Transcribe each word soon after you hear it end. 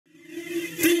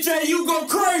Hey, you go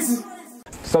crazy.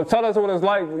 So tell us what it's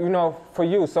like, you know, for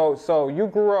you. So you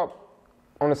grew up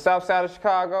on the south side of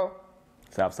Chicago?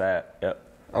 South side, yep.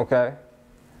 Okay.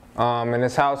 In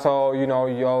this household, you know,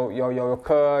 your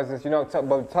cousins, you know,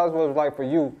 but tell us what it was like for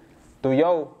you through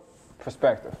your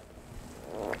perspective.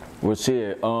 Well,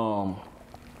 shit,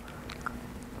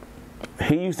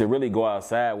 he used to really go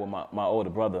outside with my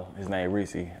older brother. His name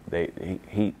Reese.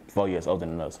 He 4 years older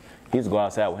than us. He used to go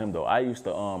outside with him though. I used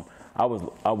to I was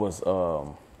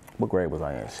what grade was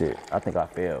I in? Shit, I think I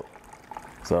failed.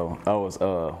 So I was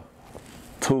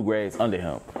 2 grades under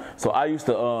him. So we used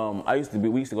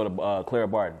to go to Clara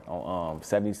Barton on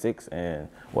 76 and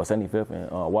 75th and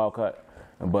Wildcat.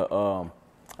 But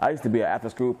I used to be at after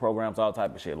school programs, all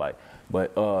type of shit like.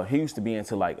 But he used to be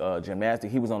into like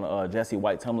gymnastics. He was on the Jesse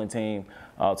White tumbling team,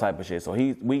 all type of shit. So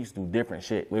we used to do different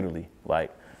shit, literally.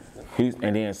 Like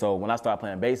and then so when I started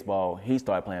playing baseball, he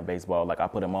started playing baseball. Like I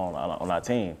put him on our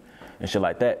team and shit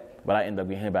like that. But I ended up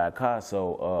getting hit by a car,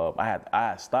 so I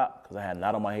had stopped because I had a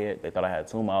knot on my head. They thought I had a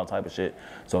tumor, all type of shit.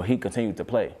 So he continued to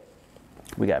play.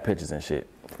 We got pictures and shit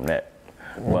from that.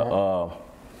 Mm-hmm.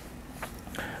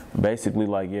 But basically,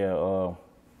 like, yeah. You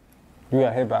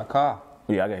got hit by a car?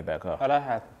 Yeah, I got hit by a car. How'd that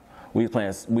happen? We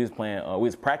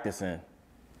was practicing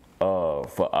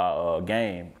for our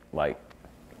game like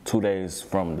 2 days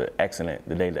from the accident,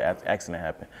 the day the accident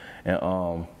happened,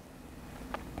 and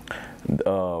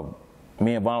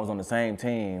me and Vaughn was on the same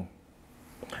team,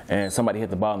 and somebody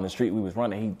hit the ball in the street. We was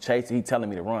running. He telling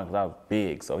me to run because I was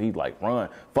big. So he like, run.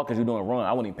 Fuck is you doing, run?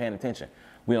 I wasn't even paying attention.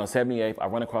 We on 78th. I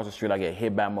run across the street. I get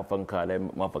hit by a motherfucking car. That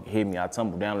motherfucker hit me. I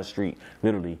tumbled down the street,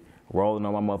 literally rolling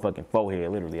on my motherfucking forehead.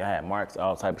 Literally, I had marks,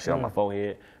 all type of shit on my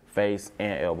forehead, face,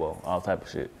 and elbow, all type of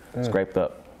shit, scraped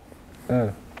up.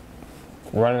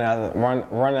 Running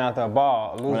after a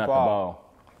ball, a loose ball.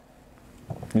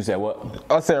 You said what?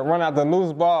 I said run out the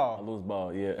loose ball. A loose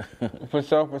ball, yeah. For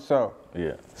sure.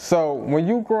 Yeah. So when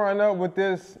you growing up with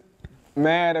this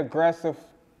mad aggressive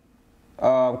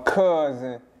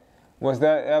cousin, was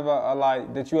that ever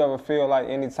did you ever feel like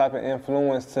any type of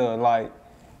influence to like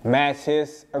match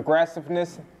his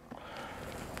aggressiveness?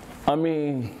 I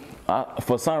mean,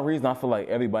 for some reason I feel like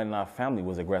everybody in our family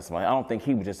was aggressive. Like, I don't think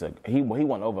he was just he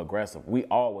wasn't over aggressive. We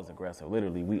all was aggressive.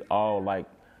 Literally, we all like.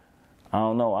 I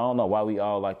don't know why we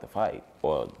all like to fight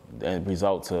and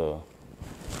result to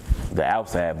the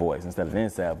outside voice instead of the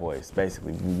inside voice.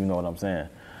 Basically, you know what I'm saying?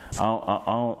 I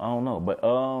don't know, but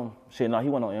shit, no, he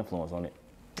wasn't no influence on it.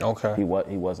 Okay. He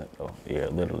wasn't though. Yeah,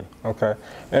 literally. Okay.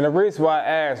 And the reason why I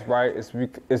asked, right,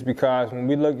 is because when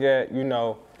we look at, you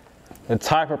know, the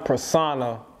type of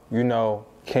persona, you know,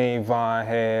 King Von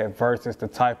had versus the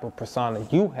type of persona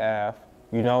you have,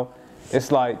 you know,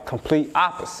 it's like complete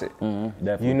opposite.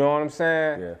 Definitely. You know what I'm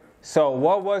saying? Yeah. So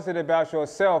what was it about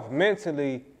yourself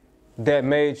mentally that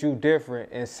made you different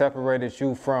and separated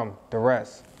you from the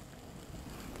rest?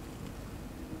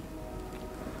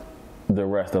 The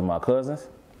rest of my cousins?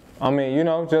 I mean, you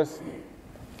know, just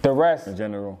the rest. In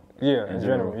general? Yeah, in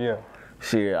general, yeah.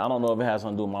 Shit, I don't know if it has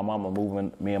something to do with my mama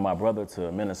moving me and my brother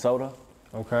to Minnesota.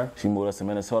 Okay. She moved us to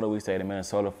Minnesota. We stayed in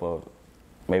Minnesota for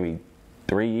maybe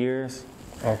 3 years.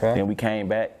 Okay. Then we came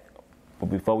back, but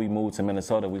before we moved to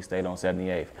Minnesota, we stayed on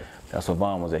 78th. That's where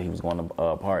Vaughn was at. He was going to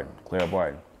Clara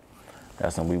Barton.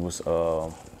 That's when we was,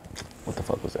 what the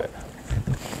fuck was that?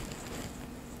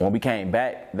 When we came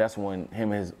back, that's when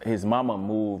his mama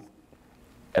moved.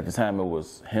 At the time, it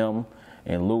was him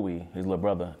and Louis, his little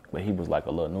brother, but he was like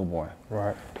a little newborn.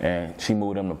 Right. And she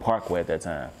moved him to Parkway at that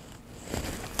time.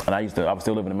 And I was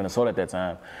still living in Minnesota at that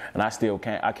time,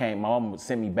 and my mom would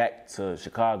send me back to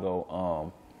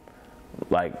Chicago,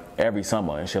 like every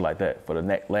summer and shit like that for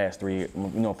the last 3 years,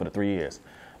 you know, for the 3 years.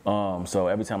 So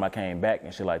every time I came back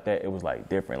and shit like that, it was like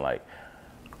different. Like,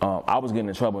 I was getting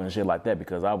in trouble and shit like that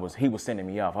because he was sending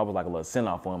me off. I was like a little send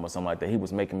off for him or something like that. He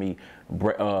was making me,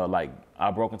 like, I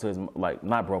broke into his, like,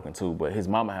 not broke into, but his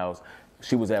mama house.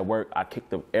 She was at work. I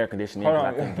kicked the air conditioning in because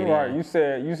I couldn't get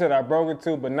in. You said I broke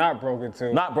into, but not broke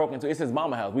into. Not broke into. It's his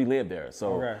mama house. We lived there.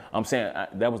 So I'm saying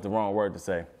that was the wrong word to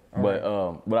say. But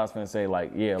what I was going to say,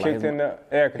 like, yeah. Kicked in the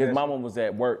air conditioning. His mama was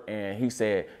at work, and he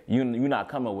said, you're not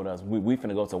coming with us. We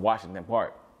finna go to Washington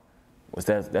Park.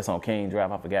 That's on King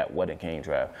Drive. I forgot what in King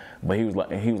Drive. But he was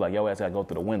like, yo, ass gotta go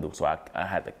through the window. So I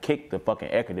had to kick the fucking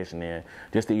air conditioning in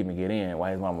just to even get in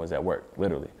while his mama was at work,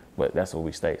 literally. But that's where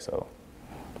we stayed, so.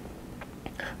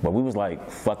 But we was like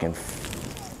fucking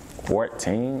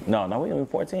 14. No, we weren't even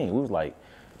 14. We was like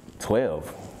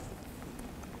 12.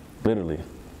 Literally.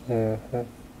 Mm-hmm.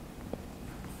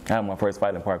 I had my first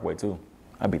fight in Parkway too.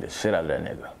 I beat the shit out of that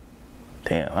nigga.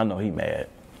 Damn, I know he mad.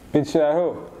 Beat the shit out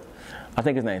of who? I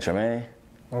think his name Tremaine.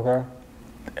 Okay.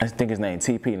 I think his name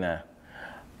TP now.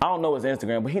 I don't know his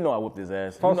Instagram, but he know I whooped his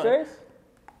ass. 4'6"?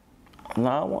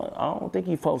 No, I don't think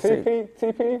he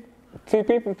 4'6".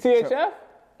 TP from THF?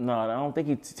 No, I don't think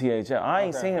he THF. I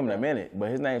ain't seen him in a minute,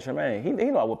 but his name's Tremaine. He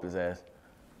know I whooped his ass.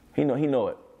 He know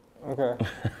it. Okay.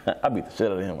 I beat the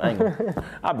shit out of him.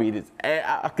 I beat his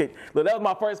ass. Look, that was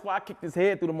my first fight. I kicked his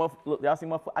head through the motherfucker. Look, y'all see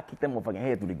my foot? I kicked that motherfucking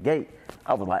head through the gate.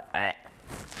 I was like,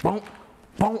 boom,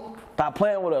 boom. Stop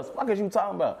playing with us. What is you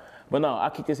talking about? But no, I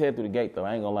kicked his head through the gate though.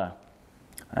 I ain't gonna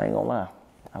lie.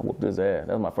 I whooped his ass.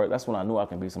 That was my first. That's when I knew I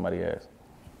can beat somebody's ass.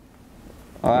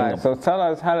 All right. So tell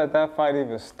us, how did that fight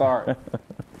even start?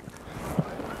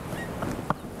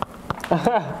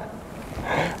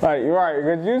 Like, you're right,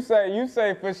 because you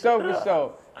say for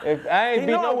sure. If I ain't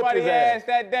beat nobody's ass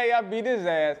that day, I beat his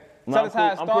ass. Tell us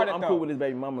how it started, I'm cool with his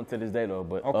baby mama to this day, though.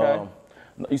 But okay.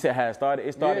 You said how it started?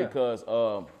 It started because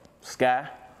Sky,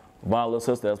 Von's little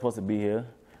sister that was supposed to be here,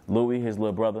 Louis, his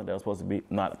little brother that was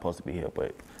not supposed to be here,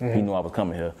 but he knew I was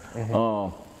coming here.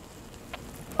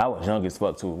 I was young as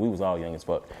fuck, too. We was all young as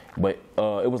fuck. But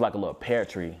it was like a little pear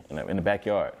tree in the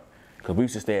backyard, because we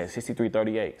used to stay at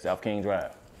 6338 South King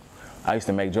Drive. I used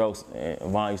to make jokes, and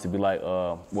Von used to be like,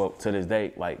 well, to this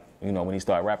day, like, you know, when he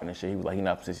started rapping and shit, he was like, he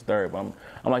not from 63rd. But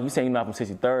I'm like, you saying you not from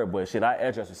 63rd, but shit, I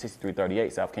address was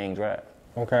 6338 South King Drive.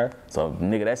 Okay. So,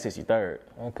 nigga, that's 63rd.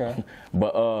 Okay.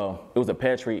 But it was a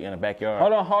pear tree in the backyard.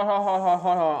 Hold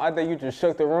on. I think you just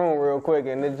shook the room real quick,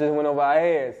 and it just went over our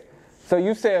heads. So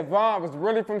you said Von was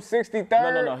really from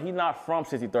 63rd? No, he not from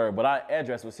 63rd, but our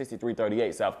address was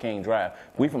 6338 South King Drive.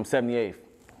 We from 78th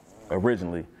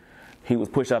originally. He was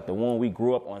pushed out the one. We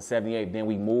grew up on 78. Then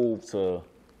we moved to,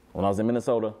 when I was in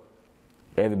Minnesota,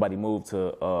 everybody moved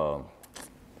to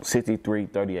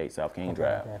 6338 South King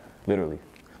Drive. Okay. Literally.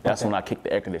 That's when I kicked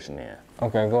the air conditioning in.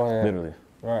 Okay, go ahead. Literally.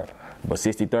 Right. But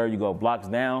 63rd, you go blocks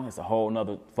down, it's a whole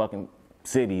nother fucking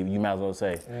city, you might as well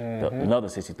say. Another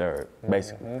 63rd,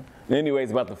 basically. Anyways,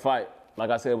 about the fight,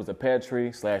 like I said, it was a pear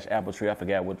tree / apple tree. I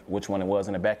forgot which one it was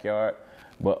in the backyard.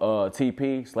 But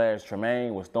TP /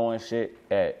 Tremaine was throwing shit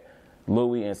at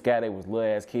Louis and Scott. They was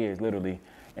little ass kids, literally.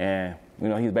 And, you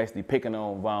know, he was basically picking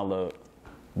on Von little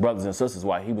brothers and sisters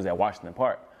while he was at Washington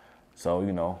Park. So,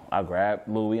 you know, I grabbed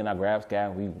Louis and I grabbed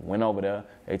Scott. We went over there.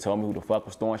 They told me who the fuck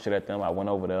was throwing shit at them. I went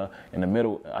over there in the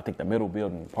middle, I think the middle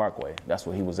building, Parkway. That's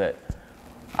where he was at.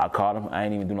 I caught him. I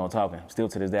ain't even do no talking. Still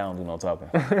to this day, I don't do no talking.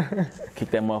 Kick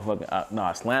that motherfucking,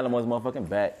 I slammed him on his motherfucking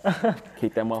back.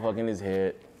 Kick that motherfucker in his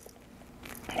head.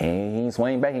 And he ain't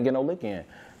swing back and get no lick in.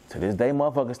 To this day,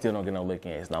 motherfuckers still don't get no lick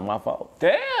in. It's not my fault.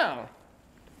 Damn.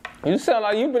 You sound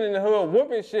like you been in the hood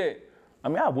whooping shit. I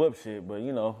mean, I whoop shit, but,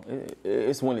 you know,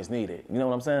 it's when it's needed. You know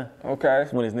what I'm saying? Okay.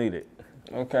 It's when it's needed.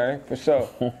 Okay, for sure.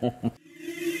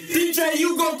 DJ,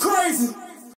 you go crazy.